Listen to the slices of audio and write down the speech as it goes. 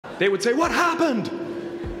They would say, "What happened?"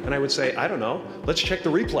 And I would say, "I don't know. Let's check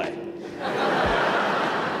the replay."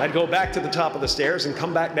 I'd go back to the top of the stairs and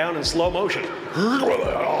come back down in slow motion.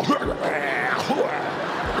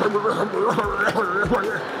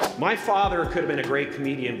 My father could have been a great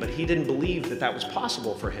comedian, but he didn't believe that that was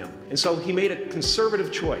possible for him. And so he made a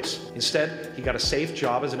conservative choice. Instead, he got a safe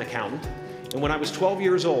job as an accountant. And when I was 12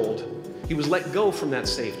 years old, he was let go from that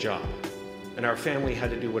safe job. And our family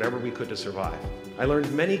had to do whatever we could to survive. I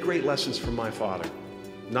learned many great lessons from my father,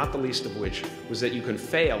 not the least of which was that you can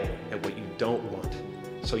fail at what you don't want.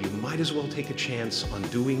 So you might as well take a chance on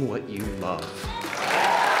doing what you love.